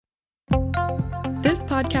This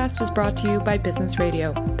podcast was brought to you by Business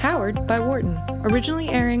Radio, powered by Wharton, originally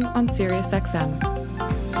airing on SiriusXM.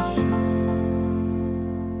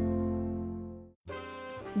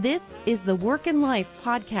 This is the Work and Life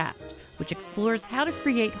podcast, which explores how to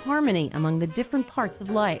create harmony among the different parts of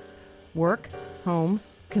life: work, home,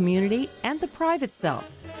 community, and the private self,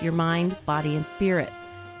 your mind, body, and spirit.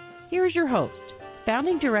 Here's your host,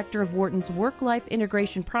 founding director of Wharton's Work-Life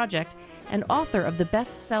Integration Project and author of the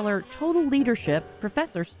bestseller Total Leadership,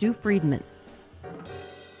 Professor Stu Friedman.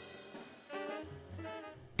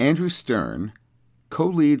 Andrew Stern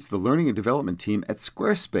co-leads the learning and development team at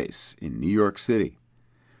Squarespace in New York City.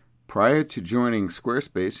 Prior to joining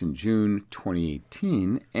Squarespace in June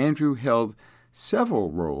 2018, Andrew held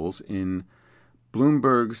several roles in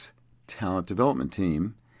Bloomberg's talent development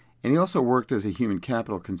team, and he also worked as a human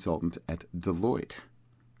capital consultant at Deloitte.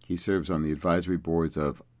 He serves on the advisory boards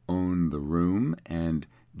of Own the Room and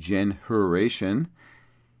Generation.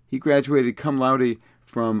 He graduated cum laude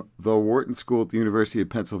from the Wharton School at the University of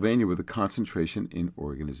Pennsylvania with a concentration in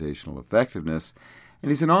organizational effectiveness,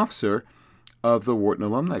 and he's an officer of the Wharton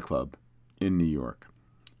Alumni Club in New York.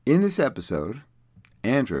 In this episode,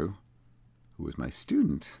 Andrew, who was my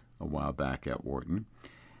student a while back at Wharton,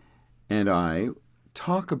 and I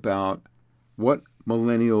talk about what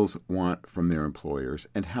millennials want from their employers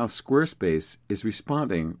and how Squarespace is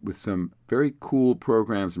responding with some very cool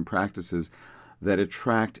programs and practices that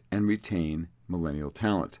attract and retain millennial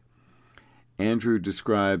talent. Andrew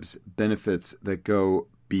describes benefits that go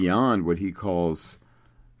beyond what he calls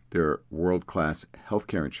their world-class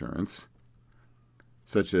healthcare insurance,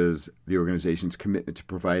 such as the organization's commitment to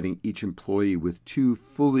providing each employee with 2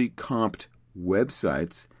 fully comped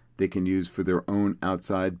websites they can use for their own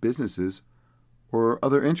outside businesses or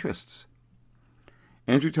other interests.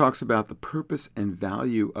 Andrew talks about the purpose and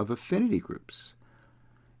value of affinity groups,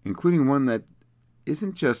 including one that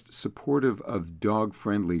isn't just supportive of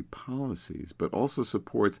dog-friendly policies, but also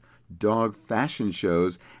supports dog fashion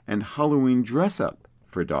shows and Halloween dress-up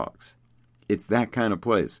for dogs. It's that kind of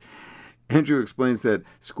place. Andrew explains that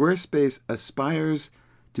Squarespace aspires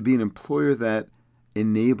to be an employer that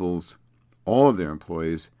enables all of their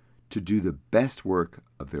employees to do the best work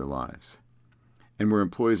of their lives, and where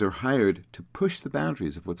employees are hired to push the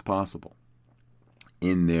boundaries of what's possible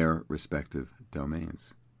in their respective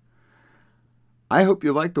domains. I hope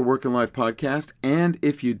you like the Work and Life podcast, and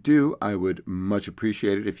if you do, I would much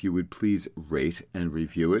appreciate it if you would please rate and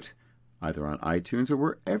review it, either on iTunes or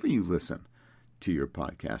wherever you listen to your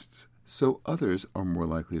podcasts, so others are more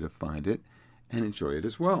likely to find it and enjoy it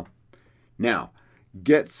as well. Now,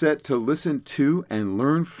 get set to listen to and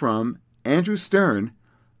learn from Andrew Stern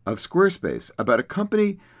of Squarespace about a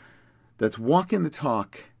company that's walking the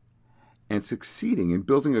talk and succeeding in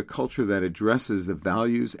building a culture that addresses the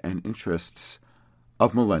values and interests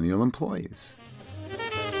of millennial employees.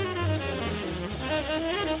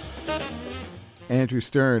 Andrew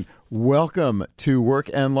Stern, welcome to Work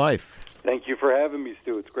and Life. Thank you for having me,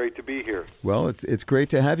 Stu. It's great to be here. Well, it's great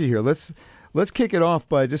to have you here. Let's kick it off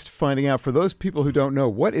by just finding out, for those people who don't know,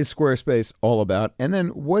 what is Squarespace all about, and then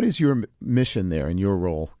what is your mission there and your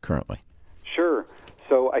role currently? Sure.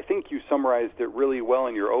 So I think you summarized it really well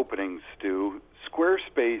in your opening, Stu.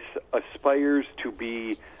 Squarespace aspires to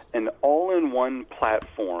be an all-in-one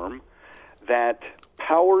platform that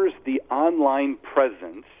powers the online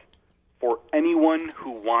presence for anyone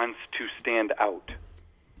who wants to stand out.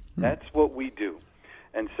 That's what we do.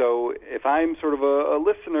 And so if I'm sort of a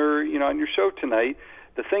listener, on your show tonight,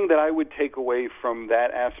 the thing that I would take away from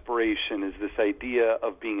that aspiration is this idea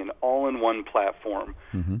of being an all-in-one platform.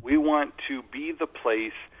 Mm-hmm. We want to be the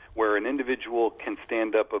place where an individual can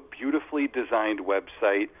stand up a beautifully designed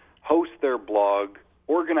website, host their blog,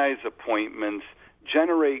 organize appointments,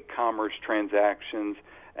 generate commerce transactions,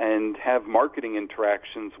 and have marketing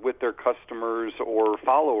interactions with their customers or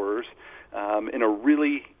followers in a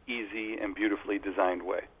really easy and beautifully designed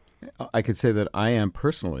way. I could say that I am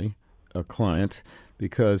personally a client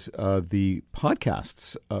because the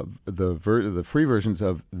podcasts of the free versions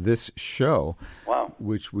of this show, wow,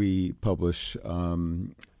 which we publish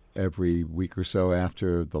every week or so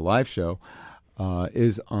after the live show,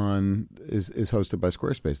 is hosted by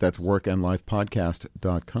Squarespace. That's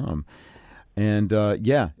workandlifepodcast.com. And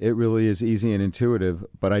it really is easy and intuitive,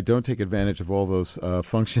 but I don't take advantage of all those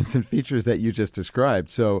functions and features that you just described.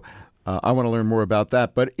 So I want to learn more about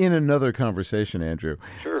that, but in another conversation, Andrew.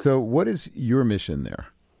 Sure. So what is your mission there?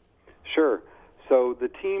 Sure. So the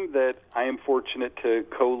team that I am fortunate to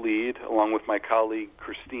co-lead, along with my colleague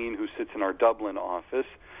Christine, who sits in our Dublin office,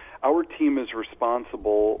 our team is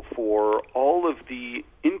responsible for all of the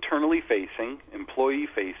internally facing,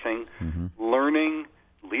 employee-facing, learning,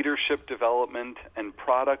 leadership development, and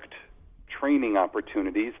product training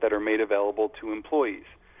opportunities that are made available to employees.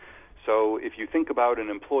 So if you think about an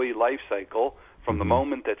employee life cycle, from the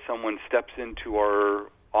moment that someone steps into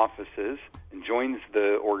our offices and joins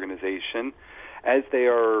the organization, as they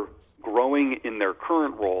are growing in their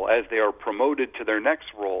current role, as they are promoted to their next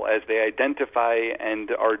role, as they identify and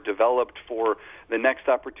are developed for the next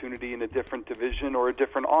opportunity in a different division or a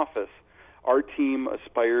different office, our team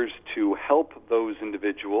aspires to help those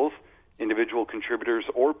individual contributors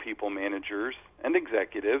or people managers and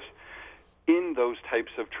executives in those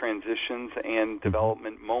types of transitions and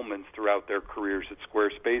development moments throughout their careers at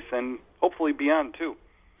Squarespace and hopefully beyond too.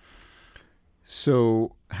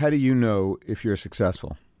 So how do you know if you're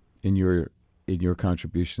successful in your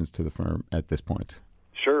contributions to the firm at this point?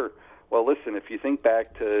 Sure. Well, listen, if you think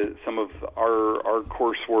back to some of our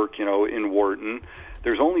coursework, in Wharton,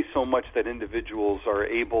 there's only so much that individuals are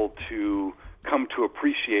able to come to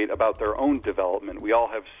appreciate about their own development. We all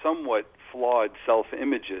have somewhat flawed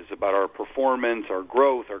self-images about our performance, our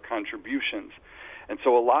growth, our contributions. And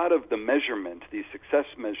so a lot of the measurement, the success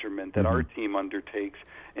measurement that our team undertakes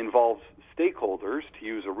involves stakeholders, to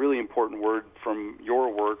use a really important word from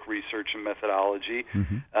your work, research and methodology,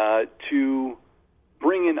 to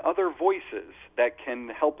bring in other voices that can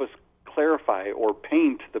help us clarify or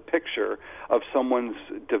paint the picture of someone's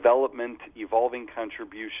development, evolving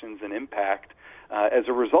contributions, and impact as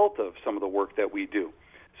a result of some of the work that we do.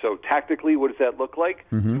 So tactically, what does that look like?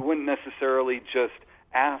 We wouldn't necessarily just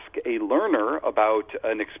ask a learner about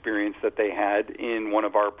an experience that they had in one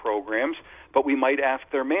of our programs, but we might ask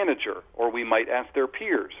their manager, or we might ask their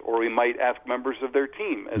peers, or we might ask members of their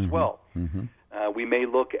team as well. We may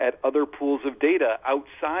look at other pools of data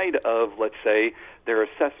outside of, let's say, their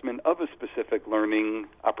assessment of a specific learning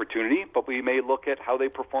opportunity, but we may look at how they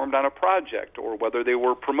performed on a project or whether they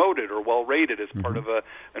were promoted or well-rated as part of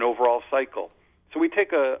an overall cycle. So we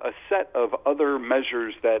take a set of other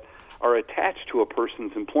measures that are attached to a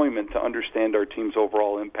person's employment to understand our team's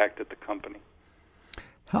overall impact at the company.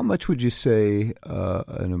 How much would you say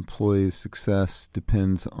an employee's success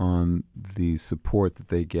depends on the support that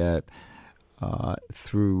they get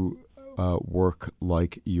through work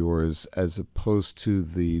like yours, as opposed to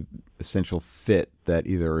the essential fit that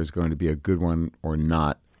either is going to be a good one or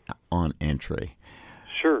not on entry?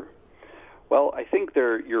 Sure. Well, I think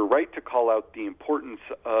you're right to call out the importance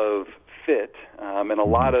of fit, and a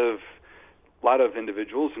lot of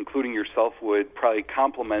individuals, including yourself, would probably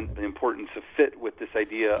complement the importance of fit with this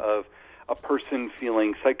idea of a person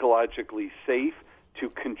feeling psychologically safe to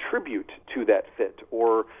contribute to that fit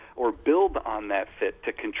or build on that fit,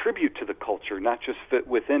 to contribute to the culture, not just fit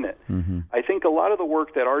within it. I think a lot of the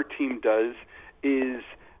work that our team does is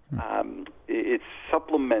it's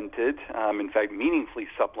supplemented, in fact, meaningfully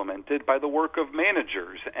supplemented by the work of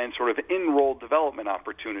managers and sort of in-role development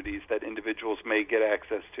opportunities that individuals may get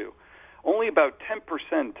access to. Only about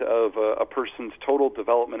 10% of a person's total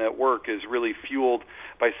development at work is really fueled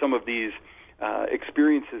by some of these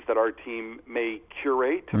experiences that our team may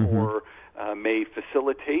curate or may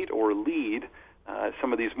facilitate or lead,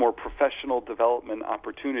 some of these more professional development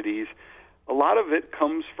opportunities. A lot of it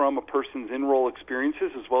comes from a person's in-role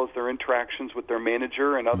experiences as well as their interactions with their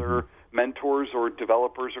manager and other mentors or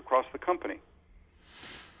developers across the company.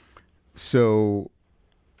 So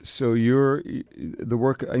the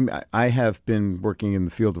work. I have been working in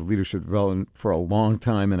the field of leadership development for a long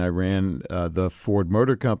time, and I ran the Ford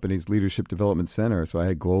Motor Company's Leadership Development Center. So I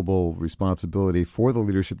had global responsibility for the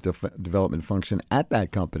leadership development function at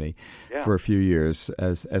that company for a few years,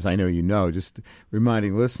 as I know you know. Just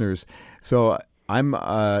reminding listeners. So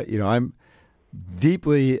I'm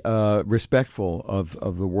deeply respectful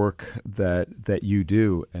of the work that you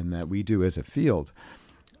do and that we do as a field.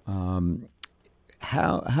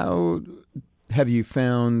 How have you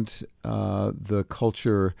found the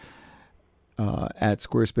culture at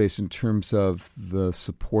Squarespace in terms of the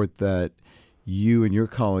support that you and your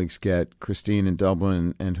colleagues get, Christine in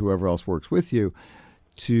Dublin and whoever else works with you,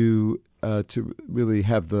 to really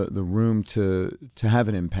have the room to have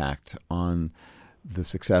an impact on the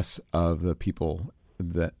success of the people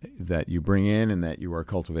that you bring in and that you are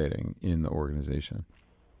cultivating in the organization?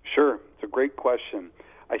 Sure. It's a great question.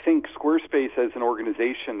 I think Squarespace as an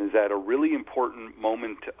organization is at a really important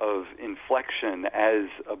moment of inflection as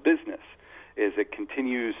a business as it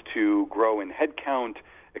continues to grow in headcount,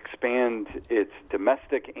 expand its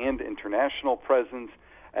domestic and international presence,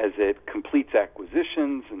 as it completes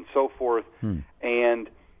acquisitions and so forth. And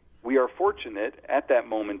we are fortunate at that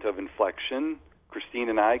moment of inflection, Christine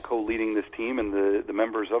and I co-leading this team and the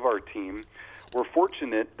members of our team, we're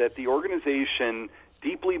fortunate that the organization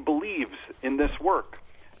deeply believes in this work.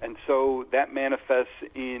 And so that manifests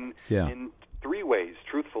in three ways,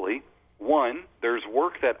 truthfully. One, there's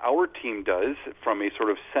work that our team does from a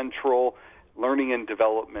sort of central learning and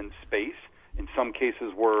development space. In some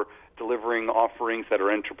cases, we're delivering offerings that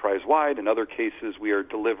are enterprise-wide. In other cases, we are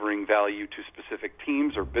delivering value to specific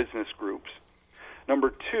teams or business groups.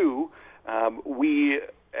 Number two, we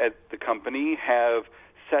at the company have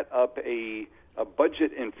set up a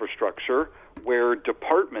budget infrastructure where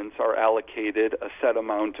departments are allocated a set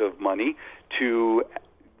amount of money to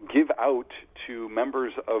give out to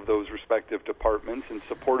members of those respective departments in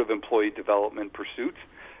support of employee development pursuits,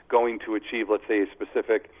 going to achieve, let's say, a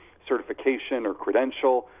specific certification or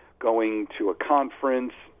credential, going to a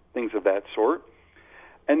conference, things of that sort.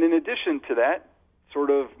 And in addition to that, sort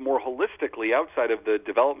of more holistically, outside of the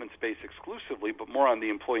development space exclusively, but more on the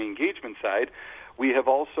employee engagement side, we have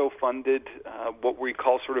also funded what we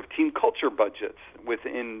call sort of team culture budgets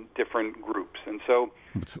within different groups. And so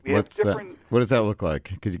what does that look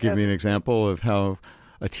like? Could you give me an example of how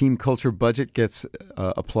a team culture budget gets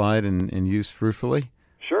applied and used fruitfully?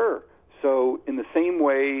 Sure. So in the same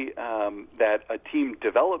way that a team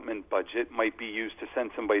development budget might be used to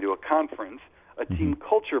send somebody to a conference, a team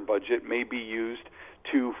culture budget may be used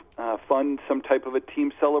to fund some type of a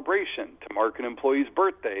team celebration, to mark an employee's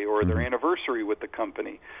birthday or their anniversary with the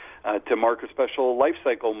company, to mark a special life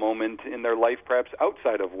cycle moment in their life, perhaps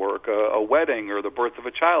outside of work, a wedding or the birth of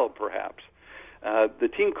a child, perhaps. The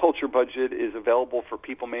team culture budget is available for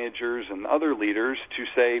people managers and other leaders to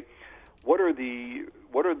say, what are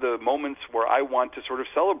the moments where I want to sort of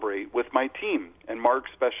celebrate with my team and mark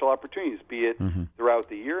special opportunities, be it throughout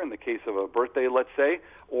the year in the case of a birthday, let's say,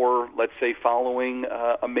 or let's say following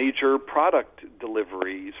a major product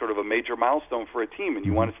delivery, sort of a major milestone for a team, and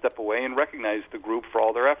you want to step away and recognize the group for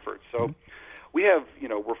all their efforts. So we have,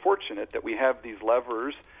 we're fortunate that we have these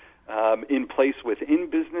levers in place within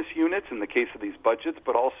business units in the case of these budgets,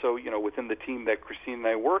 but also, within the team that Christine and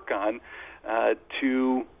I work on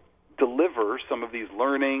to deliver some of these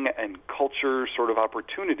learning and culture sort of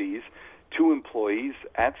opportunities to employees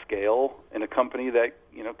at scale in a company that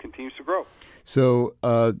continues to grow. So,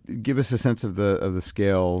 give us a sense of the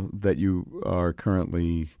scale that you are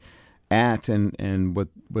currently at, and what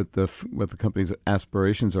the company's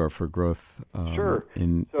aspirations are for growth. Sure.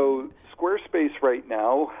 So, Squarespace right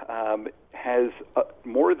now has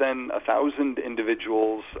more than 1,000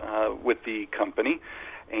 individuals with the company.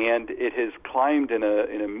 And it has climbed in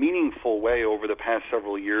a meaningful way over the past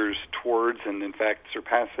several years towards, and in fact,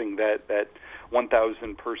 surpassing that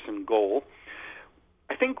 1,000-person goal.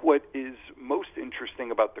 I think what is most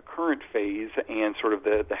interesting about the current phase and sort of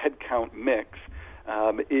the headcount mix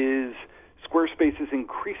is Squarespace's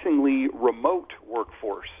increasingly remote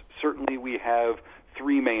workforce. Certainly, we have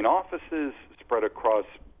 3 main offices spread across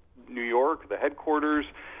New York, the headquarters,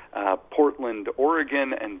 Portland,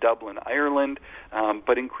 Oregon, and Dublin, Ireland.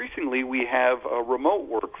 But increasingly, we have a remote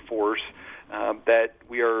workforce that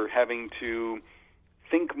we are having to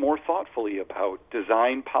think more thoughtfully about,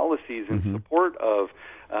 design policies in support of,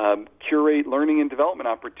 curate learning and development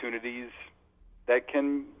opportunities that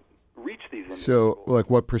can reach these individuals. So, like,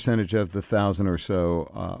 what percentage of the 1,000 or so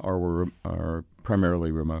are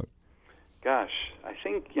primarily remote? Gosh, I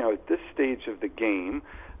think, at this stage of the game,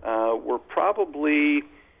 we're probably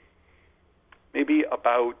maybe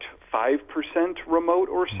about 5% remote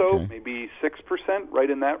or so, maybe 6%, right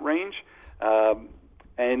in that range.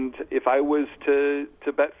 And if I was to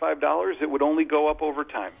bet $5, it would only go up over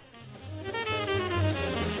time.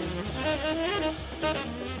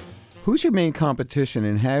 Who's your main competition,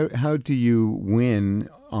 and how do you win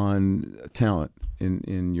on talent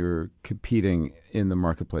in your competing in the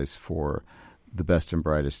marketplace for the best and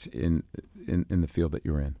brightest in the field that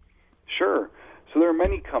you're in? Sure. So there are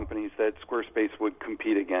many companies that Squarespace would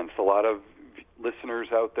compete against. A lot of listeners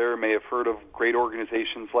out there may have heard of great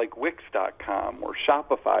organizations like Wix.com or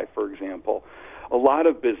Shopify, for example. A lot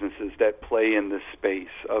of businesses that play in this space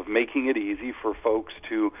of making it easy for folks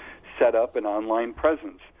to set up an online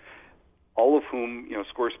presence, all of whom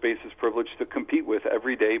Squarespace is privileged to compete with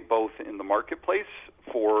every day, both in the marketplace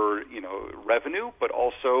for revenue, but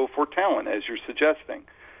also for talent, as you're suggesting.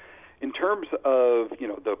 In terms of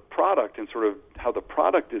the product and sort of how the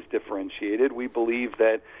product is differentiated, we believe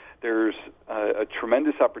that there's a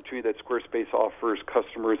tremendous opportunity that Squarespace offers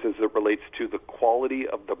customers as it relates to the quality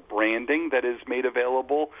of the branding that is made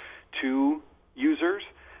available to users.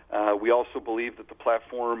 We also believe that the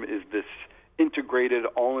platform is this integrated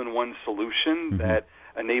all-in-one solution that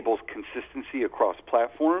enables consistency across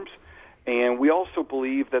platforms. And we also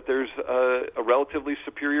believe that there's a relatively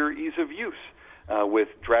superior ease of use with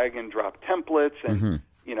drag and drop templates and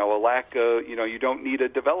a lack of, you don't need a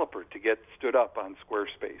developer to get stood up on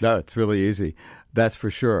Squarespace. No, it's really easy. That's for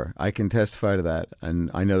sure. I can testify to that.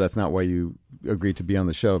 And I know that's not why you agreed to be on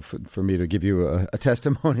the show, for me to give you a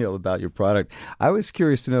testimonial about your product. I was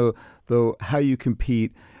curious to know, though, how you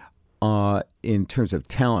compete in terms of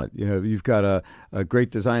talent. You've got a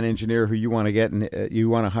great design engineer who you want to get and you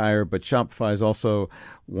want to hire, but Shopify is also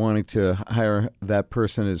wanting to hire that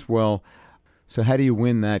person as well. So how do you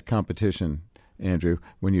win that competition, Andrew,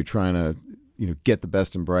 when you're trying to get the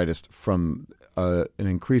best and brightest from an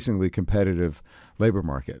increasingly competitive labor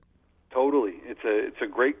market? Totally. It's a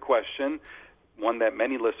great question, one that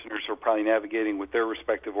many listeners are probably navigating with their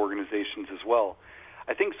respective organizations as well.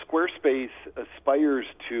 I think Squarespace aspires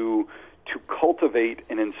to cultivate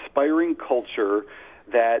an inspiring culture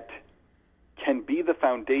that can be the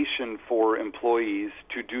foundation for employees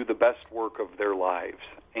to do the best work of their lives.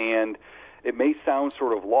 And it may sound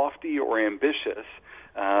sort of lofty or ambitious,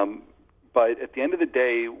 but at the end of the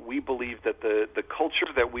day, we believe that the culture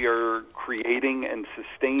that we are creating and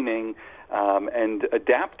sustaining and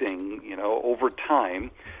adapting, over time,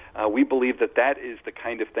 we believe that is the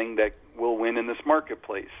kind of thing that will win in this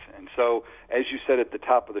marketplace. And so, as you said at the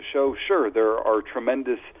top of the show, sure, there are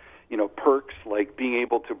tremendous, perks like being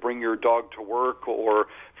able to bring your dog to work or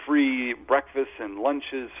free breakfasts and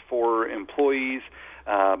lunches for employees.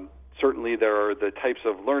 Certainly, there are the types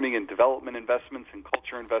of learning and development investments and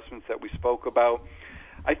culture investments that we spoke about.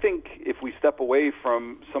 I think if we step away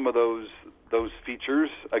from some of those features,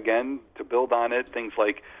 again, to build on it, things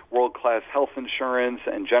like world-class health insurance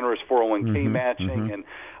and generous 401k matching and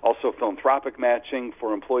also philanthropic matching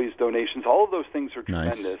for employees' donations, all of those things are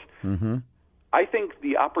tremendous. Nice. I think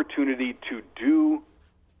the opportunity to do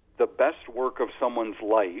the best work of someone's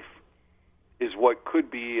life is what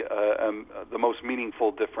could be the most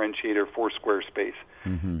meaningful differentiator for Squarespace.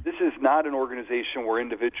 This is not an organization where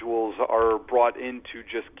individuals are brought in to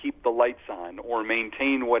just keep the lights on or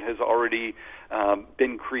maintain what has already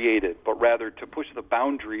been created, but rather to push the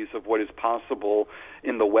boundaries of what is possible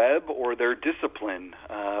in the web or their discipline,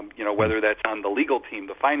 whether that's on the legal team,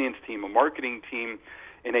 the finance team, a marketing team,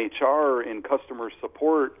 in HR, in customer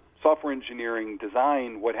support, software engineering,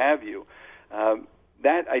 design, what have you.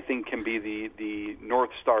 That, I think, can be the North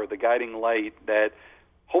Star, the guiding light that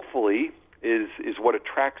hopefully is what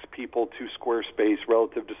attracts people to Squarespace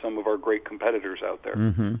relative to some of our great competitors out there.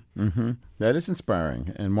 That is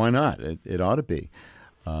inspiring, and why not? It ought to be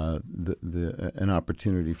an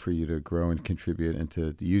opportunity for you to grow and contribute and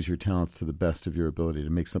to use your talents to the best of your ability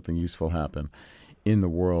to make something useful happen in the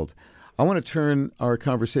world. I want to turn our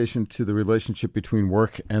conversation to the relationship between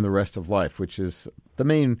work and the rest of life, which is the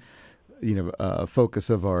main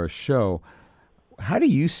focus of our show. How do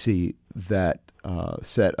you see that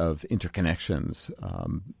set of interconnections,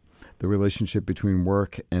 the relationship between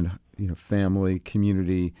work and family,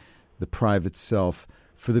 community, the private self,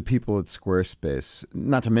 for the people at Squarespace?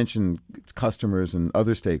 Not to mention customers and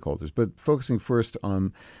other stakeholders, but focusing first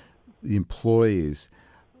on the employees.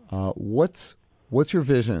 What's your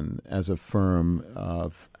vision as a firm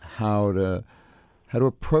of how to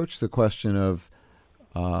approach the question of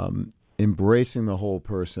embracing the whole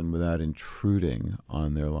person without intruding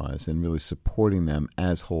on their lives and really supporting them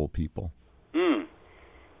as whole people?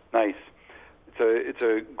 Nice. It's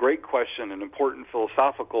a great question, an important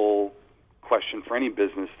philosophical question for any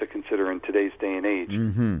business to consider in today's day and age.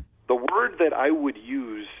 The word that I would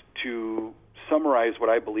use to summarize what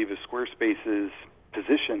I believe is Squarespace's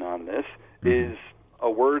position on this is a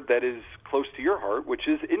word that is close to your heart, which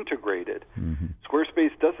is integrated.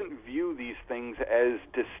 Squarespace doesn't view these things as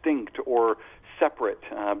distinct or separate,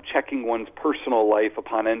 checking one's personal life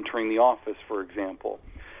upon entering the office, for example.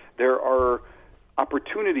 There are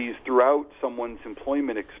opportunities throughout someone's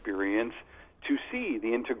employment experience to see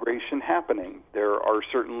the integration happening. There are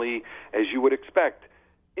certainly, as you would expect,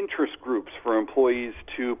 interest groups for employees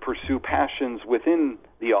to pursue passions within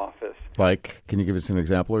the office. Like, can you give us an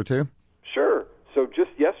example or two? Sure. So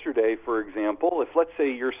just yesterday, for example, if let's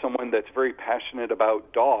say you're someone that's very passionate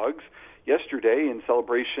about dogs, yesterday in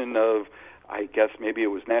celebration of, I guess maybe it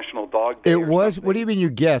was National Dog Day. It was? Something. What do you mean you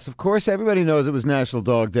guess? Of course, everybody knows it was National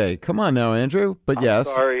Dog Day. Come on now, Andrew. But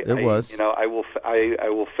yes, sorry, it was. I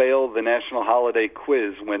will fail the national holiday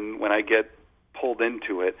quiz when I get pulled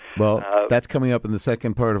into it. Well, that's coming up in the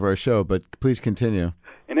second part of our show, but please continue.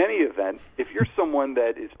 In any event, if you're someone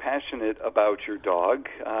that is passionate about your dog,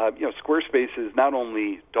 Squarespace is not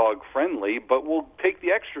only dog-friendly, but will take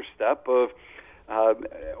the extra step of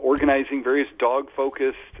organizing various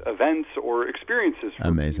dog-focused events or experiences for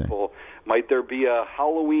Amazing. people. Might there be a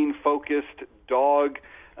Halloween-focused dog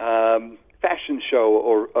fashion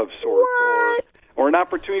show of sorts, or an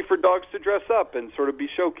opportunity for dogs to dress up and sort of be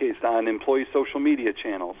showcased on employee social media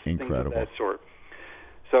channels, Incredible. things of that sort.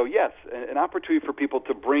 So yes, an opportunity for people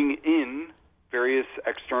to bring in various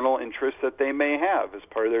external interests that they may have as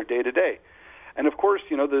part of their day-to-day. And of course,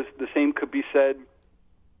 the same could be said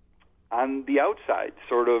on the outside,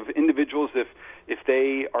 sort of individuals, if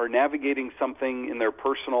they are navigating something in their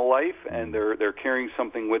personal life and they're carrying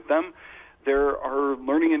something with them, there are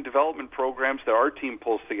learning and development programs that our team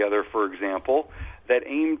pulls together, for example, that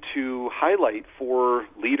aim to highlight for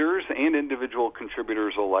leaders and individual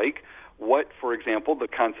contributors alike what, for example, the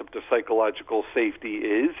concept of psychological safety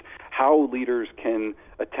is, how leaders can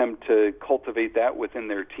attempt to cultivate that within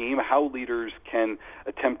their team, how leaders can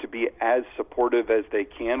attempt to be as supportive as they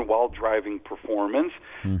can while driving performance.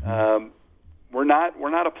 Mm-hmm. We're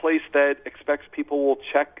not a place that expects people will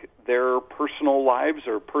check their personal lives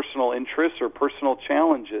or personal interests or personal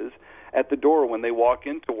challenges at the door when they walk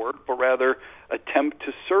into work, but rather attempt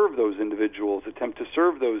to serve those individuals, attempt to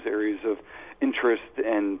serve those areas of interest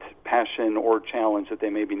and passion or challenge that they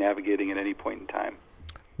may be navigating at any point in time.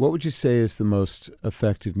 What would you say is the most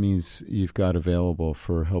effective means you've got available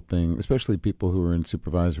for helping, especially people who are in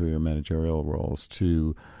supervisory or managerial roles,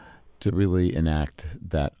 to really enact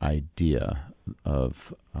that idea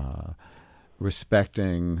of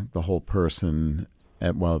respecting the whole person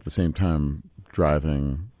while at the same time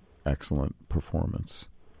driving excellent performance?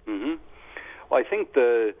 Mm-hmm. Well, I think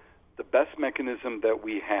the best mechanism that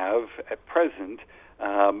we have at present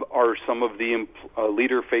are some of the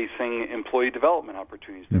leader-facing employee development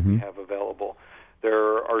opportunities that we have available.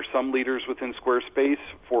 There are some leaders within Squarespace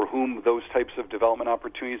for whom those types of development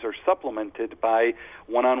opportunities are supplemented by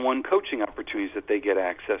one-on-one coaching opportunities that they get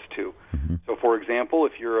access to. So, for example,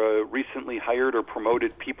 if you're a recently hired or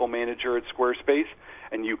promoted people manager at Squarespace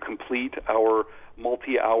and you complete our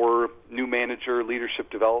multi-hour new manager leadership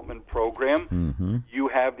development program, you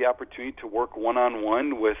have the opportunity to work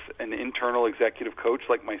one-on-one with an internal executive coach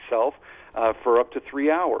like myself for up to 3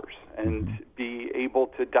 hours and be able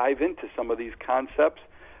to dive into some of these concepts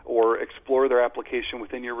or explore their application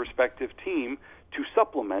within your respective team to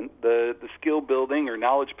supplement the skill building or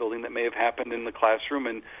knowledge building that may have happened in the classroom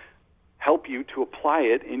and help you to apply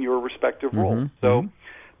it in your respective role. So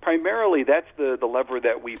primarily that's the lever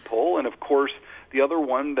that we pull, and of course the other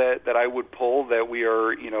one that I would pull that we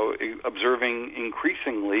are observing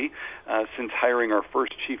increasingly since hiring our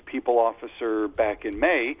first Chief People Officer back in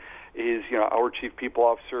May is our Chief People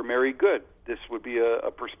Officer, Mary Good. This would be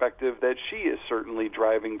a perspective that she is certainly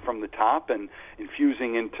driving from the top and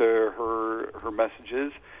infusing into her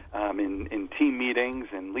messages in team meetings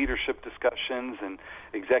and leadership discussions and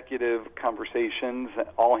executive conversations,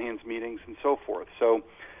 all-hands meetings, and so forth. So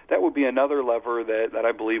that would be another lever that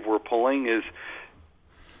I believe we're pulling, is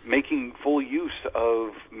making full use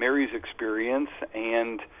of Mary's experience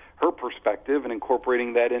and her perspective and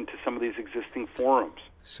incorporating that into some of these existing forums.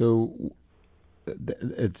 So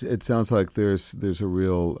it sounds like there's a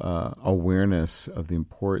real awareness of the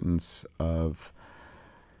importance of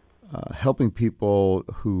helping people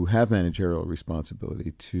who have managerial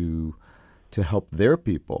responsibility to help their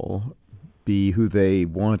people be who they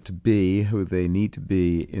want to be, who they need to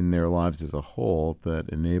be in their lives as a whole, that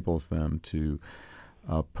enables them to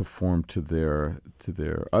perform to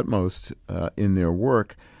their utmost in their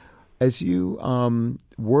work. As you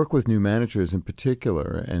work with new managers in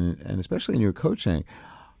particular, and especially in your coaching,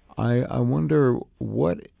 I wonder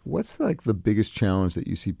what's like the biggest challenge that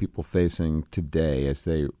you see people facing today as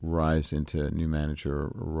they rise into new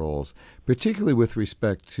manager roles, particularly with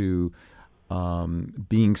respect to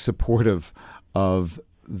being supportive of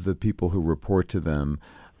the people who report to them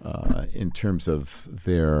in terms of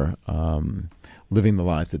their living the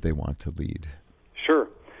lives that they want to lead. Sure.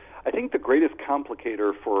 I think the greatest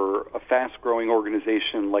complicator for a fast-growing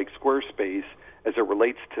organization like Squarespace as it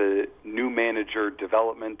relates to new manager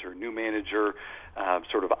development or new manager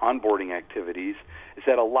sort of onboarding activities is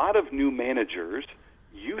that a lot of new managers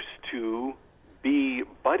used to be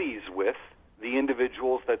buddies with the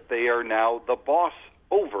individuals that they are now the boss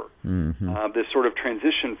over. This sort of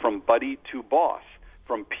transition from buddy to boss,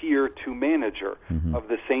 from peer to manager of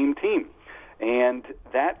the same team. And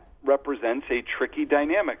that represents a tricky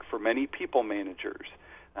dynamic for many people managers.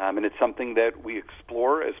 And it's something that we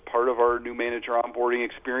explore as part of our new manager onboarding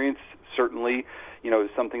experience. Certainly,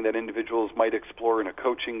 something that individuals might explore in a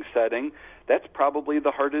coaching setting. That's probably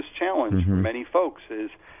the hardest challenge for many folks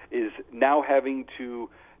is now having to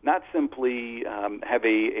not simply have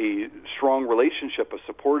a strong relationship, a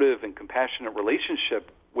supportive and compassionate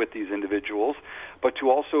relationship with these individuals, but to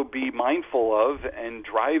also be mindful of and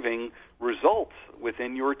driving results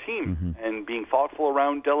within your team and being thoughtful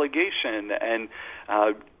around delegation and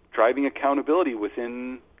driving accountability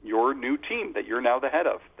within your new team that you're now the head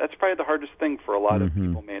of. That's probably the hardest thing for a lot of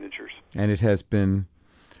people managers. And it has been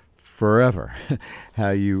forever how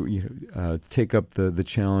you take up the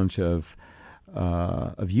challenge of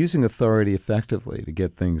using authority effectively to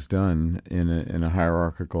get things done in a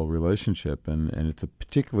hierarchical relationship, and it's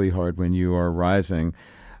particularly hard when you are rising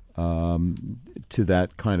to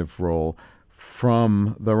that kind of role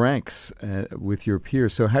from the ranks with your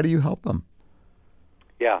peers. So how do you help them?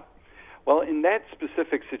 Yeah. Well, in that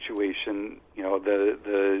specific situation,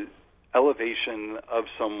 the elevation of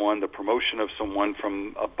someone, the promotion of someone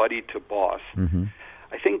from a buddy to boss,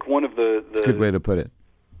 I think one of the It's a good way to put it.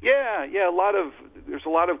 Yeah, there's a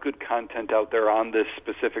lot of good content out there on this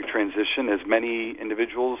specific transition, as many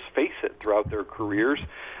individuals face it throughout their careers,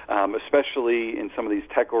 especially in some of these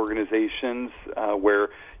tech organizations where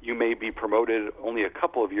you may be promoted only a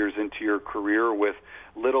couple of years into your career with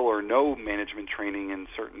little or no management training in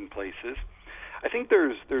certain places. I think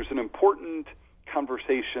there's an important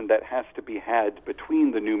conversation that has to be had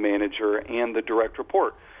between the new manager and the direct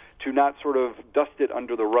report to not sort of dust it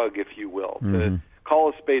under the rug, if you will, to call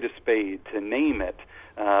a spade, to name it.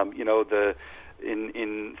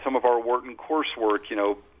 In some of our Wharton coursework,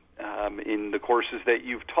 in the courses that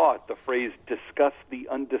you've taught, the phrase "discuss the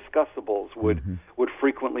undiscussables" would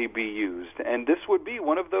frequently be used, and this would be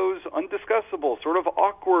one of those undiscussable, sort of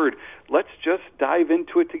awkward. Let's just dive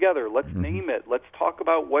into it together. Let's name it. Let's talk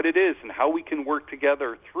about what it is and how we can work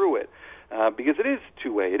together through it, because it is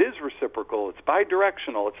two-way. It is reciprocal. It's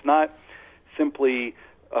bidirectional. It's not simply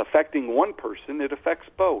affecting one person, it affects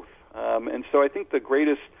both. And so I think the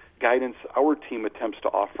greatest guidance our team attempts to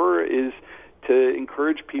offer is to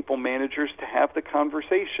encourage people managers to have the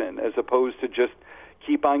conversation as opposed to just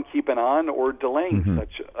keep on keeping on or delaying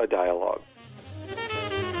such a dialogue.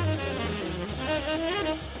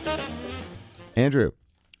 Andrew,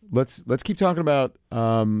 let's keep talking about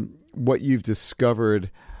what you've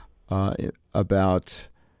discovered about.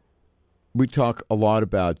 We talk a lot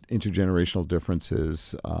about intergenerational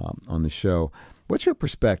differences on the show. What's your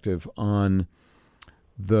perspective on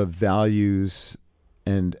the values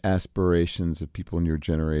and aspirations of people in your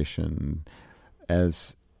generation,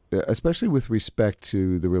 especially with respect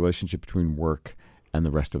to the relationship between work and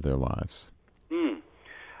the rest of their lives?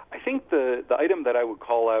 I think the item that I would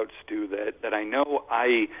call out, Stu, that I know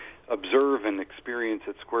I observe and experience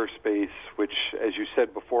at Squarespace, which, as you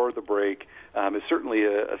said before the break, is certainly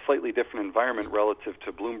a slightly different environment relative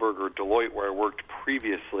to Bloomberg or Deloitte, where I worked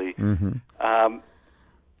previously.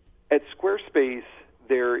 At Squarespace,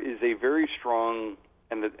 there is a very strong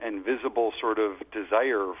and visible sort of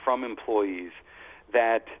desire from employees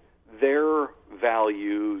that their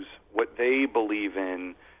values, what they believe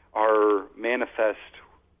in, are manifest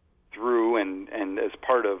through and as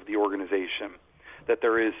part of the organization, that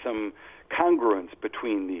there is some congruence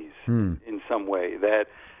between these in some way, that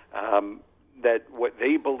what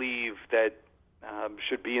they believe that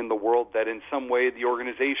should be in the world, that in some way the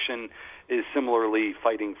organization is similarly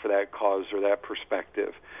fighting for that cause or that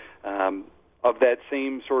perspective. Of that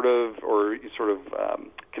same sort of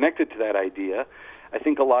connected to that idea, I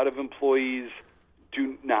think a lot of employees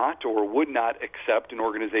do not or would not accept an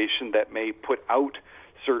organization that may put out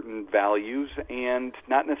certain values and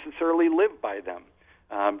not necessarily live by them,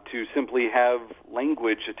 to simply have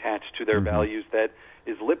language attached to their values that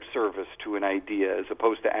is lip service to an idea as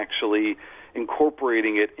opposed to actually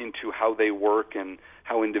incorporating it into how they work and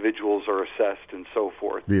how individuals are assessed and so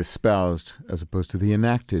forth. The espoused as opposed to the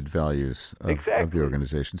enacted values of the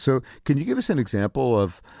organization. So can you give us an example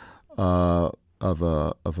of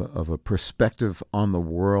a perspective on the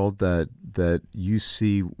world that you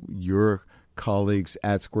see your colleagues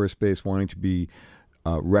at Squarespace wanting to be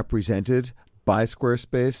represented by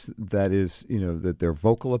Squarespace, that is, that they're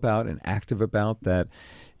vocal about and active about, that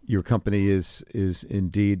your company is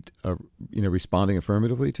indeed responding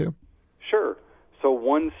affirmatively to? Sure. So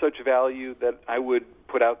one such value that I would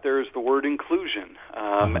put out there is the word inclusion,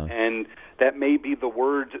 and that may be the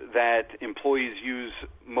word that employees use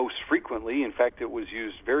most frequently. In fact, it was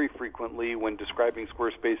used very frequently when describing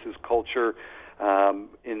Squarespace's culture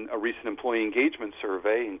in a recent employee engagement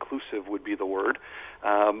survey. Inclusive would be the word.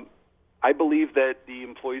 I believe that the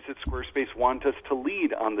employees at Squarespace want us to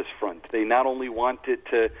lead on this front. They not only want it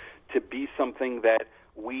to be something that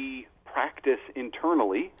we practice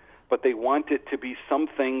internally, but they want it to be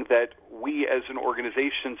something that we as an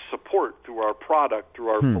organization support through our product, through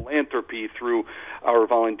our philanthropy, through our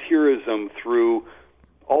volunteerism, through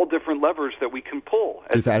all different levers that we can pull.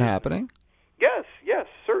 Is that happening? Yes,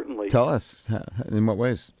 certainly. Tell us, in what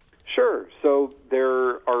ways? Sure. So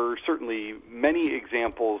there are certainly many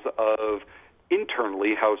examples of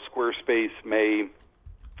internally how Squarespace may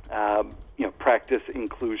practice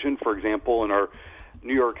inclusion. For example, in our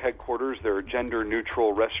New York headquarters, there are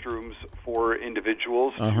gender-neutral restrooms for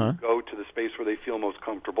individuals to go to the space where they feel most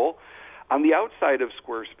comfortable. On the outside of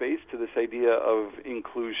Squarespace, to this idea of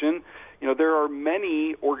inclusion, there are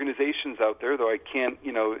many organizations out there, though I can't,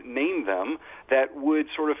 name them, that would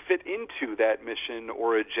sort of fit into that mission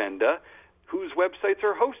or agenda, whose websites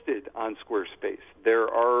are hosted on Squarespace. There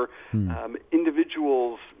are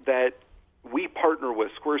individuals that we partner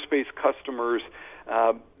with, Squarespace customers,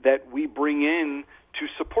 that we bring in to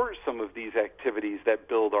support some of these activities that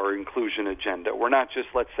build our inclusion agenda. We're not just,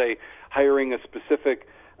 let's say, hiring a specific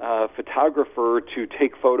photographer to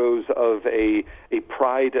take photos of a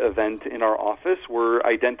Pride event in our office. We're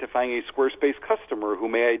identifying a Squarespace customer who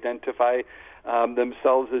may identify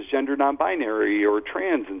themselves as gender non-binary or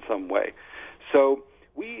trans in some way. So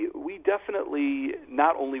we definitely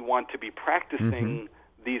not only want to be practicing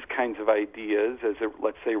these kinds of ideas as it,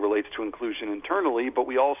 let's say, relates to inclusion internally, but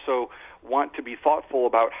we also want to be thoughtful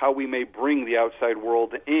about how we may bring the outside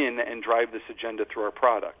world in and drive this agenda through our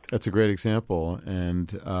product. That's a great example,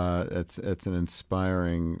 and it's an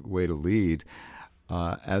inspiring way to lead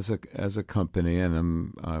as a company,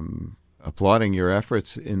 and I'm applauding your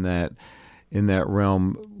efforts in that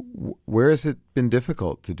realm. Where has it been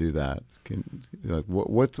difficult to do that?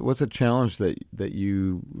 What's a challenge that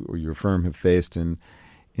you or your firm have faced in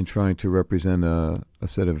trying to represent a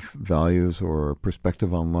set of values or a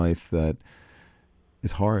perspective on life that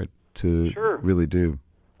is hard to really do?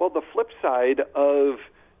 Well, the flip side of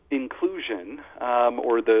inclusion,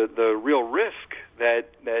 or the real risk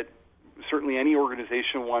that certainly any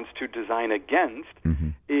organization wants to design against,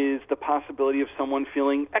 is the possibility of someone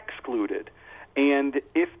feeling excluded. And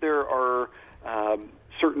if there are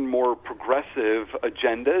certain more progressive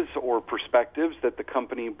agendas or perspectives that the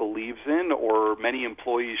company believes in or many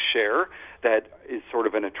employees share that is sort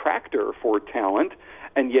of an attractor for talent,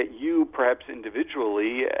 and yet you perhaps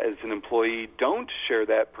individually as an employee don't share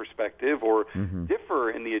that perspective or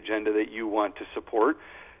differ in the agenda that you want to support,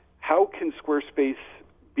 how can Squarespace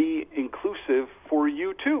be inclusive for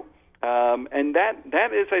you too? And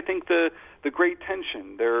that is, I think, the great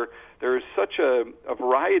tension. There is such a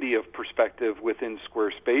variety of perspective within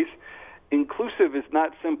Squarespace. Inclusive is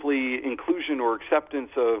not simply inclusion or acceptance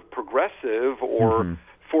of progressive or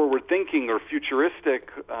forward-thinking or futuristic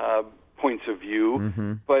points of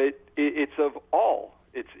view, but it's of all.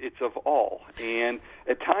 It's of all. And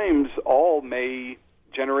at times, all may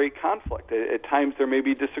generate conflict. At times, there may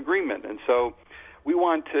be disagreement. And so we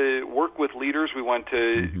want to work with leaders. We want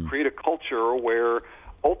to create a culture where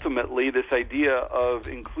ultimately this idea of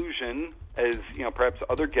inclusion, as perhaps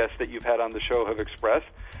other guests that you've had on the show have expressed,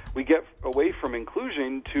 we get away from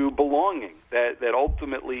inclusion to belonging, that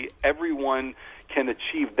ultimately everyone can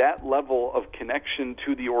achieve that level of connection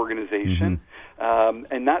to the organization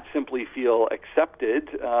and not simply feel accepted,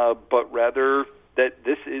 but rather that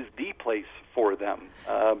this is the place for them,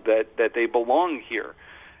 that they belong here.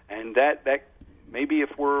 And that maybe if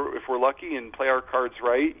we're lucky and play our cards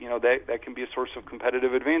right, that can be a source of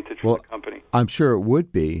competitive advantage for the company. I'm sure it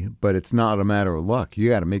would be, but it's not a matter of luck. You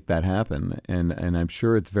got to make that happen, and I'm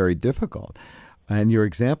sure it's very difficult. And your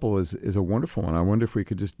example is a wonderful one. I wonder if we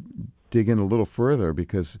could just dig in a little further,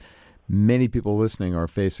 because many people listening are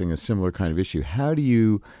facing a similar kind of issue. How do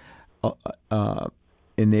you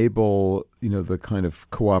enable the kind of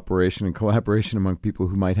cooperation and collaboration among people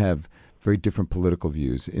who might have very different political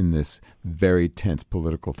views in this very tense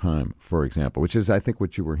political time, for example, which is, I think,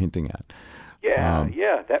 what you were hinting at.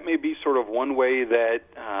 Yeah, that may be sort of one way that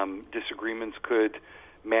disagreements could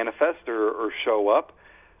manifest or show up.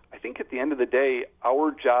 I think at the end of the day,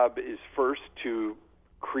 our job is first to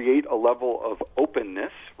create a level of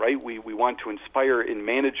openness, right? We want to inspire in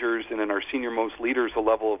managers and in our senior-most leaders a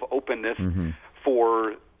level of openness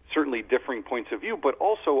for certainly differing points of view, but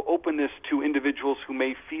also openness to individuals who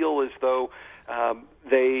may feel as though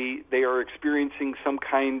they are experiencing some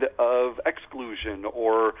kind of exclusion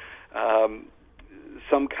or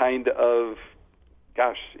some kind of,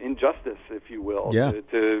 injustice, if you will,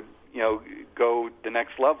 to go the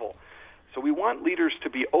next level. So we want leaders to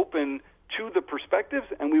be open to the perspectives,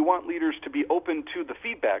 and we want leaders to be open to the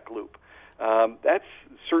feedback loop. That's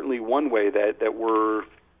certainly one way that we're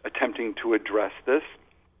attempting to address this.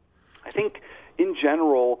 I think, in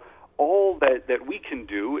general, all that we can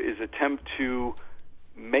do is attempt to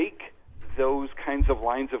make those kinds of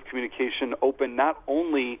lines of communication open, not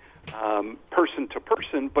only person to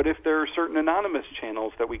person, but if there are certain anonymous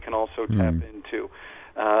channels that we can also tap into.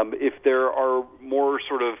 If there are more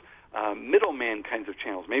sort of middleman kinds of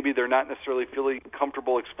channels, maybe they're not necessarily feeling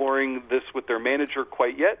comfortable exploring this with their manager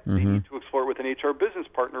quite yet. They need to explore it with an HR business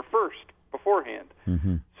partner first, beforehand.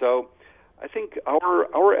 So I think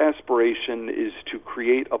our aspiration is to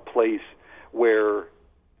create a place where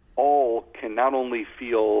all can not only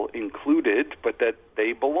feel included, but that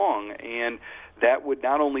they belong. And that would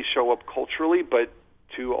not only show up culturally, but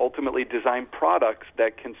to ultimately design products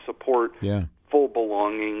that can support full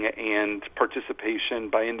belonging and participation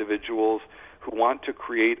by individuals who want to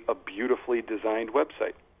create a beautifully designed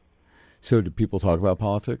website. So do people talk about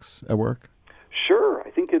politics at work? Sure.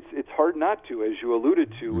 I think it's hard not to, as you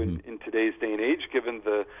alluded to in today's day and age, given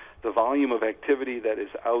the volume of activity that is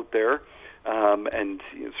out there. And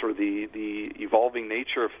sort of the evolving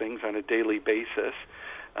nature of things on a daily basis,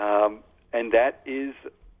 and that is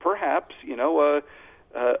perhaps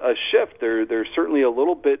a shift. There's certainly a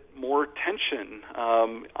little bit more tension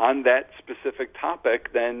on that specific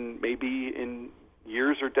topic than maybe in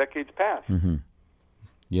years or decades past.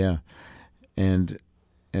 Yeah, and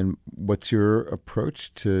what's your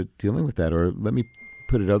approach to dealing with that? Or let me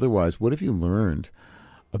put it otherwise: what have you learned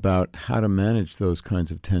about how to manage those kinds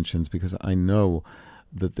of tensions? Because I know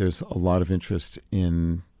that there's a lot of interest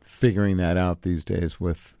in figuring that out these days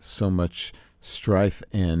with so much strife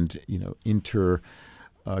and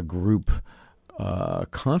inter-group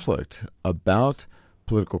conflict about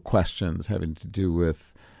political questions having to do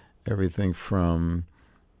with everything from,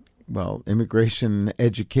 immigration,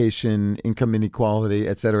 education, income inequality,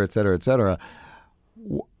 et cetera, et cetera, et cetera.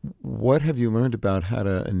 What have you learned about how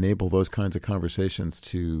to enable those kinds of conversations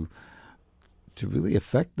to really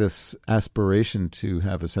affect this aspiration to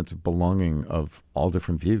have a sense of belonging of all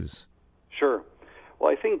different views? Sure. Well,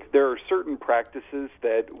 I think there are certain practices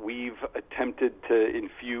that we've attempted to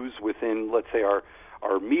infuse within, let's say,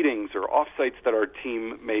 our meetings or offsites that our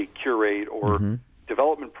team may curate, or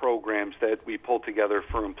development programs that we pull together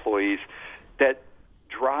for employees that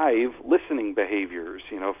drive listening behaviors,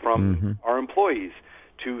 from our employees,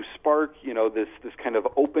 to spark, this kind of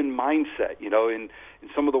open mindset. In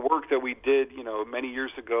some of the work that we did, many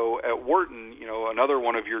years ago at Wharton, another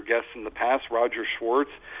one of your guests in the past, Roger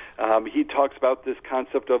Schwartz, he talks about this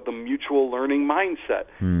concept of the mutual learning mindset.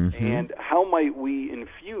 And how might we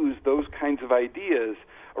infuse those kinds of ideas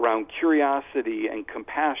around curiosity and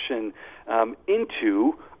compassion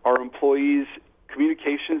into our employees'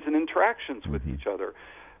 communications and interactions with each other?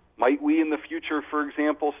 Might we in the future, for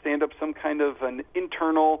example, stand up some kind of an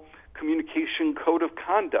internal communication code of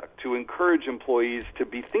conduct to encourage employees to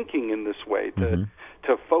be thinking in this way, to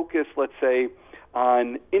focus, let's say,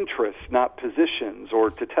 on interests, not positions,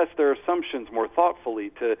 or to test their assumptions more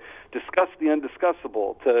thoughtfully, to discuss the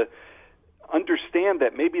undiscussable, to understand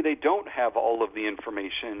that maybe they don't have all of the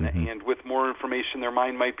information, and with more information their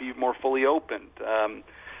mind might be more fully opened.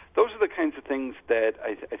 Those are the kinds of things that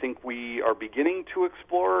I think we are beginning to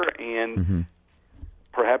explore, and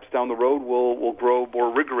perhaps down the road we'll grow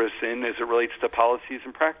more rigorous in as it relates to policies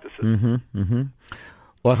and practices.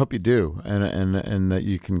 Well, I hope you do, and that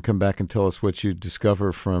you can come back and tell us what you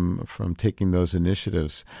discover from taking those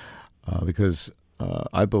initiatives, because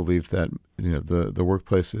I believe that the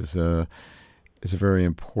workplace is a very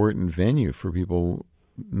important venue for people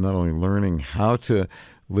not only learning how to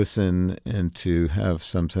listen and to have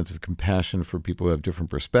some sense of compassion for people who have different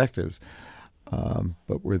perspectives,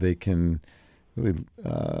 but where they can really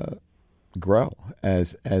grow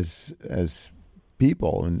as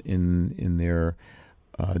people in their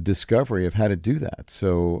discovery of how to do that.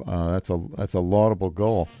 So that's a laudable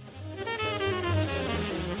goal.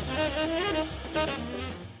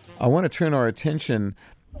 I want to turn our attention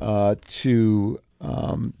to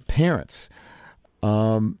parents.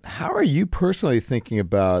 How are you personally thinking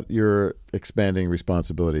about your expanding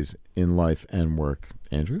responsibilities in life and work,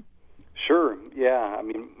 Andrew? Sure. Yeah. I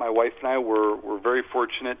mean, my wife and I were very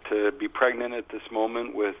fortunate to be pregnant at this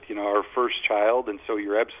moment with our first child, and so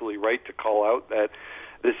you're absolutely right to call out that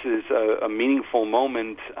this is a meaningful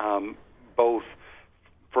moment, both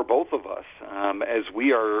for both of us, as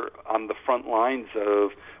we are on the front lines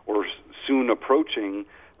of, or soon approaching,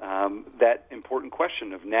 that important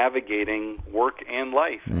question of navigating work and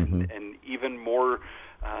life, and even more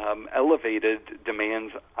elevated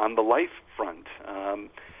demands on the life front.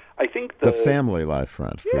 I think the family life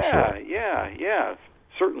front, for sure. Yeah,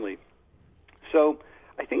 certainly. So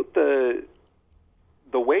I think the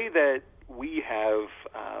way that we have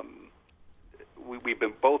we've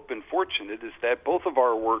both been fortunate is that both of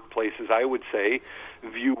our workplaces, I would say,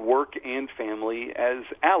 view work and family as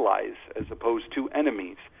allies as opposed to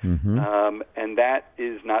enemies. And that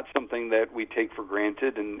is not something that we take for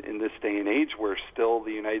granted in this day and age, where still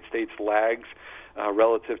the United States lags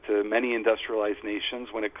relative to many industrialized nations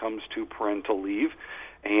when it comes to parental leave.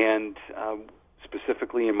 And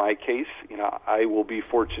specifically in my case, I will be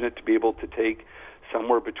fortunate to be able to take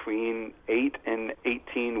somewhere between 8 and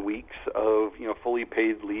 18 weeks of fully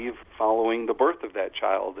paid leave following the birth of that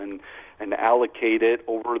child, and allocate it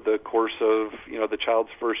over the course of the child's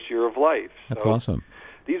first year of life. That's awesome.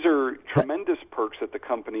 These are tremendous perks that the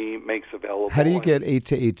company makes available. How do you get 8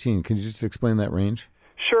 to 18? Can you just explain that range?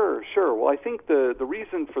 Sure. Well, I think the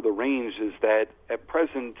reason for the range is that at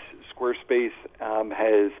present Squarespace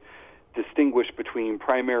has distinguished between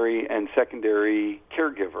primary and secondary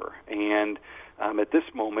caregiver, and at this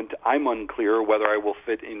moment I'm unclear whether I will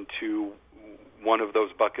fit into one of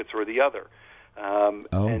those buckets or the other.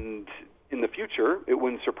 And in the future, it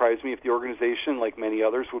wouldn't surprise me if the organization, like many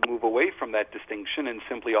others, would move away from that distinction and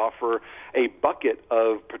simply offer a bucket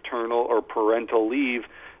of paternal or parental leave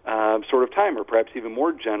sort of time, or perhaps even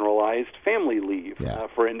more generalized family leave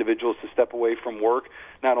for individuals to step away from work,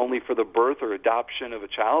 not only for the birth or adoption of a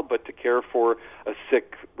child, but to care for a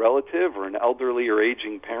sick relative or an elderly or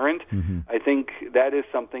aging parent. I think that is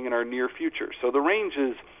something in our near future. So the range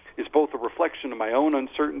is both a reflection of my own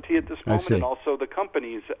uncertainty at this moment and also the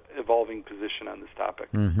company's evolving position on this topic.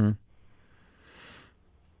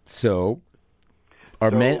 So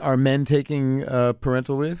are men taking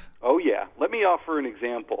parental leave? Oh, yeah. Let me offer an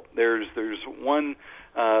example. There's one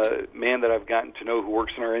man that I've gotten to know who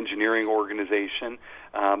works in our engineering organization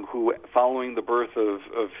who, following the birth of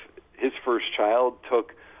his first child,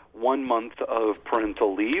 took 1 month of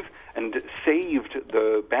parental leave and saved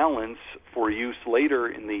the balance for use later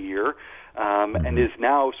in the year, and is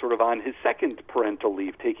now sort of on his second parental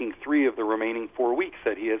leave, taking 3 of the remaining 4 weeks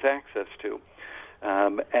that he has access to.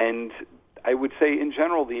 And I would say, in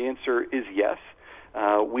general, the answer is yes.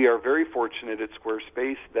 We are very fortunate at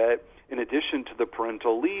Squarespace that, in addition to the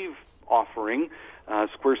parental leave offering,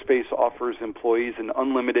 Squarespace offers employees an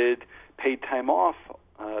unlimited paid time off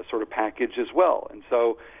sort of package as well. And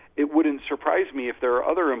so it wouldn't surprise me if there are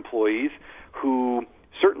other employees who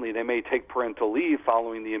certainly they may take parental leave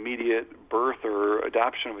following the immediate birth or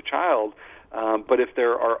adoption of a child, but if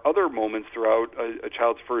there are other moments throughout a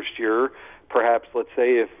child's first year, perhaps, let's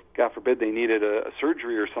say, if, God forbid, they needed a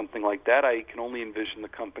surgery or something like that, I can only envision the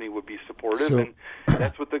company would be supportive, and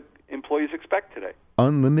that's what the employees expect today.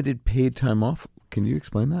 Unlimited paid time off? Can you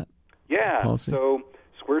explain that? Yeah. Policy? So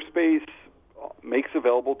Squarespace makes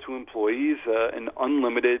available to employees an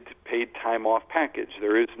unlimited paid time off package.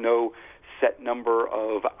 There is no set number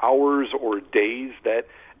of hours or days that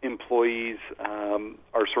employees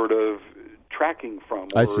are sort of tracking from.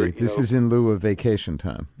 I see. This is in lieu of vacation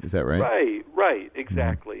time. Is that right? Right,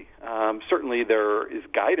 exactly. Certainly there is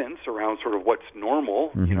guidance around sort of what's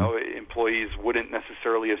normal. Employees wouldn't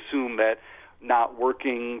necessarily assume that not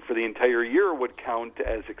working for the entire year would count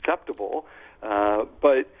as acceptable.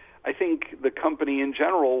 But I think the company in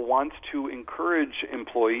general wants to encourage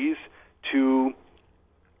employees to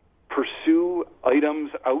pursue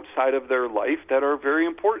items outside of their life that are very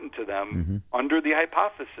important to them under the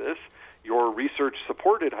hypothesis, your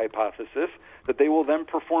research-supported hypothesis, that they will then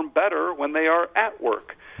perform better when they are at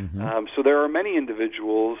work. So there are many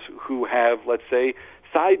individuals who have, let's say,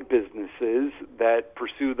 side businesses that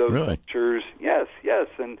pursue those ventures. Yes.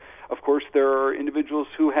 And, of course, there are individuals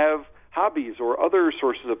who have hobbies or other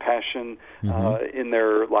sources of passion in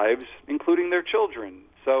their lives, including their children.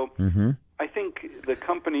 So I think the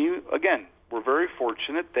company, again, we're very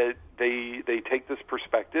fortunate that they take this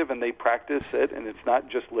perspective and they practice it, and it's not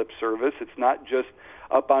just lip service. It's not just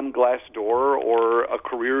up on Glassdoor or a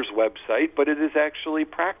careers website, but it is actually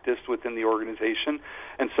practiced within the organization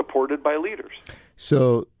and supported by leaders.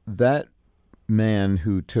 So that man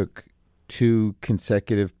who took 2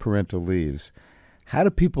 consecutive parental leaves, how do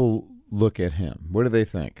people look at him? What do they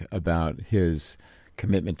think about his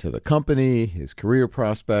commitment to the company, his career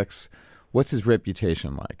prospects? What's his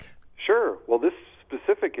reputation like? Sure. Well, this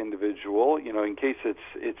specific individual, in case it's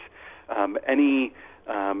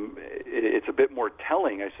a bit more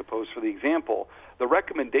telling, I suppose, for the example. The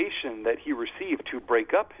recommendation that he received to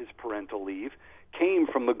break up his parental leave came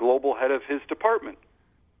from the global head of his department.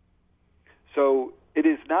 So it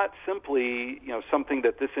is not simply, something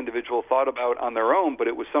that this individual thought about on their own, but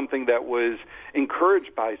it was something that was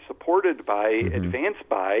encouraged by, supported by, advanced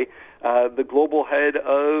by the global head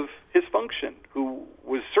of his function, who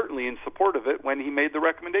was certainly in support of it when he made the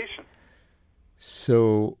recommendation.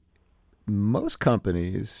 So most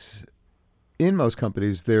companies,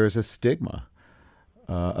 there is a stigma,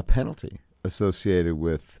 a penalty associated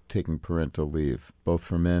with taking parental leave, both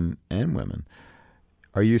for men and women.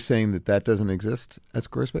 Are you saying that doesn't exist at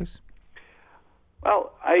Squarespace?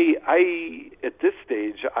 Well, I at this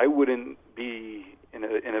stage, I wouldn't be in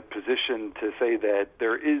a position to say that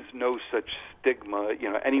there is no such stigma,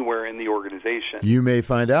 anywhere in the organization. You may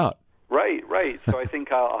find out. Right. So I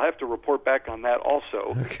think I'll have to report back on that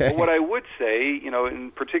also. Okay. But what I would say,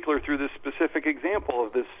 in particular through this specific example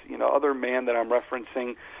of this, other man that I'm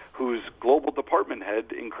referencing, whose global department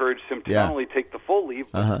head encouraged him to not only take the full leave,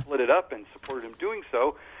 but split it up and supported him doing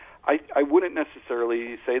so, I wouldn't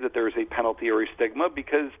necessarily say that there is a penalty or a stigma,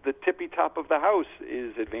 because the tippy top of the house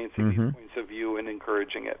is advancing these points of view and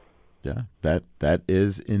encouraging it. Yeah, that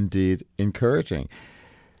is indeed encouraging.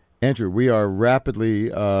 Andrew, we are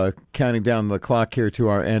rapidly counting down the clock here to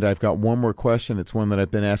our end. I've got one more question. It's one that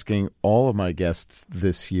I've been asking all of my guests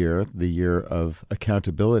this year, the year of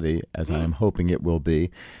accountability, as I am hoping it will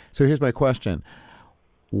be. So here's my question.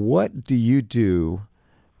 What do you do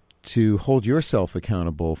to hold yourself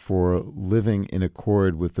accountable for living in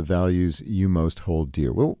accord with the values you most hold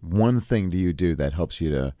dear? What one thing do you do that helps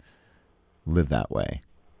you to live that way?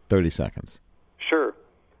 30 seconds. Sure.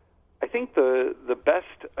 I think the best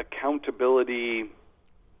accountability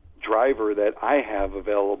driver that I have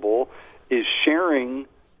available is sharing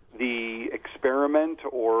the experiment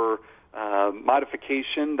or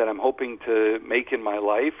modification that I'm hoping to make in my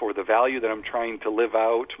life, or the value that I'm trying to live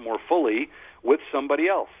out more fully with somebody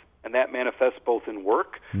else. And that manifests both in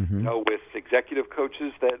work, with executive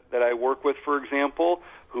coaches that I work with, for example,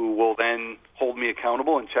 who will then hold me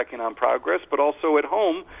accountable and check in on progress, but also at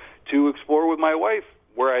home to explore with my wife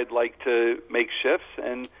where I'd like to make shifts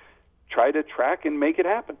and try to track and make it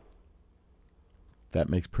happen. That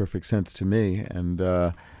makes perfect sense to me, and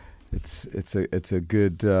it's a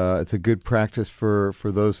good practice for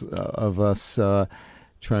those of us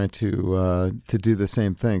trying to do the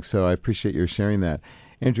same thing. So I appreciate your sharing that.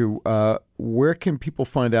 Andrew, where can people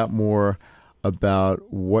find out more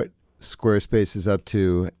about what Squarespace is up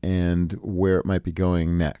to and where it might be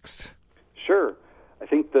going next? Sure. I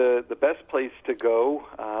think the best place to go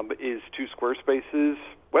is to Squarespace's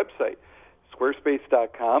website,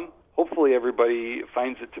 squarespace.com. Hopefully everybody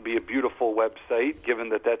finds it to be a beautiful website, given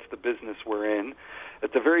that that's the business we're in.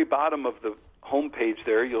 At the very bottom of the homepage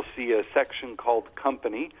there, you'll see a section called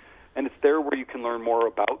Company, and it's there where you can learn more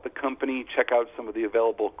about the company, check out some of the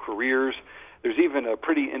available careers. There's even a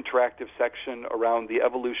pretty interactive section around the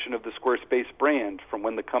evolution of the Squarespace brand, from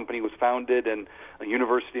when the company was founded in a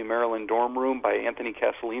University of Maryland dorm room by Anthony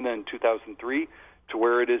Casalina in 2003 to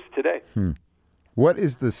where it is today. What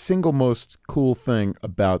is the single most cool thing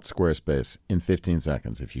about Squarespace in 15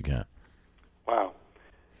 seconds, if you can? Wow.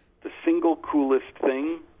 The single coolest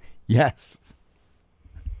thing? Yes.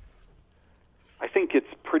 I think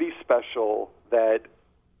it's pretty special that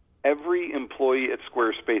every employee at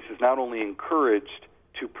Squarespace is not only encouraged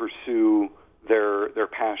to pursue their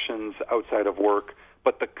passions outside of work,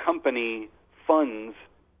 but the company funds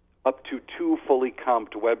up to 2 fully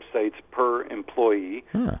comped websites per employee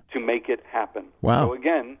to make it happen. Wow. So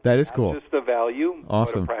again, that is not cool. Just a value,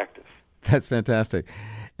 awesome. But a practice. That's fantastic.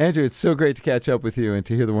 Andrew, it's so great to catch up with you and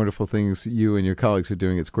to hear the wonderful things you and your colleagues are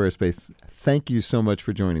doing at Squarespace. Thank you so much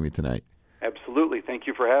for joining me tonight. Absolutely. Thank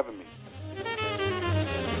you for having me.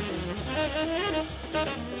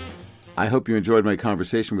 I hope you enjoyed my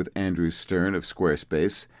conversation with Andrew Stern of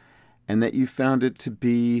Squarespace, and that you found it to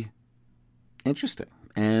be interesting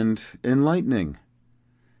and enlightening,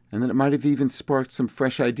 and that it might have even sparked some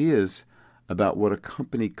fresh ideas about what a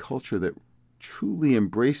company culture that truly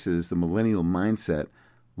embraces the millennial mindset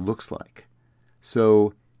looks like.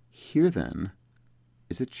 So here then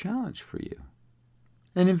is a challenge for you,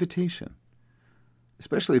 an invitation,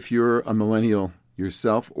 especially if you're a millennial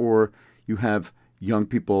yourself or you have young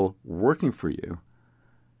people working for you.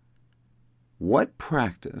 What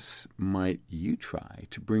practice might you try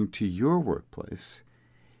to bring to your workplace,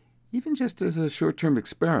 even just as a short-term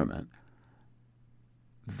experiment,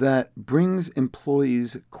 that brings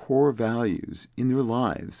employees' core values in their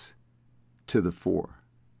lives to the fore?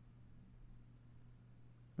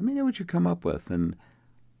 Let me know what you come up with and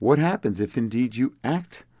what happens if indeed you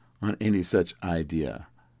act on any such idea.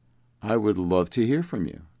 I would love to hear from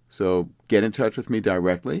you. So get in touch with me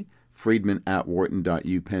directly,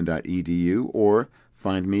 friedman@wharton.upenn.edu, or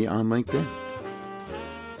find me on LinkedIn.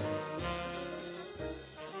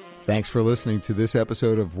 Thanks for listening to this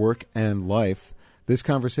episode of Work and Life. This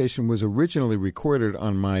conversation was originally recorded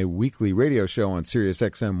on my weekly radio show on Sirius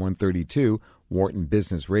XM 132, Wharton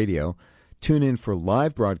Business Radio. Tune in for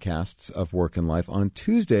live broadcasts of Work and Life on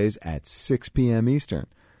Tuesdays at 6 p.m. Eastern.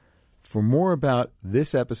 For more about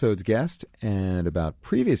this episode's guest and about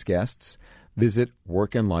previous guests, visit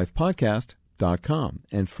workandlifepodcast.com.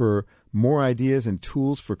 And for more ideas and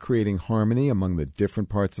tools for creating harmony among the different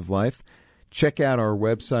parts of life, check out our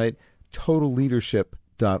website,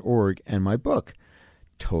 totalleadership.org, and my book,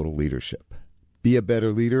 Total Leadership. Be a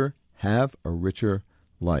better leader, have a richer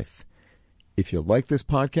life. If you like this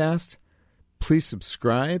podcast, please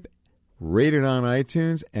subscribe, rate it on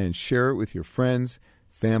iTunes, and share it with your friends,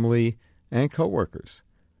 family, and coworkers.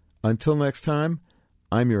 Until next time,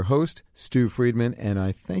 I'm your host, Stu Friedman, and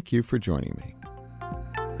I thank you for joining me.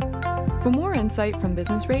 For more insight from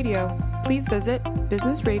Business Radio, please visit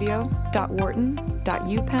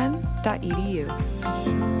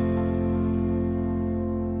businessradio.wharton.upenn.edu.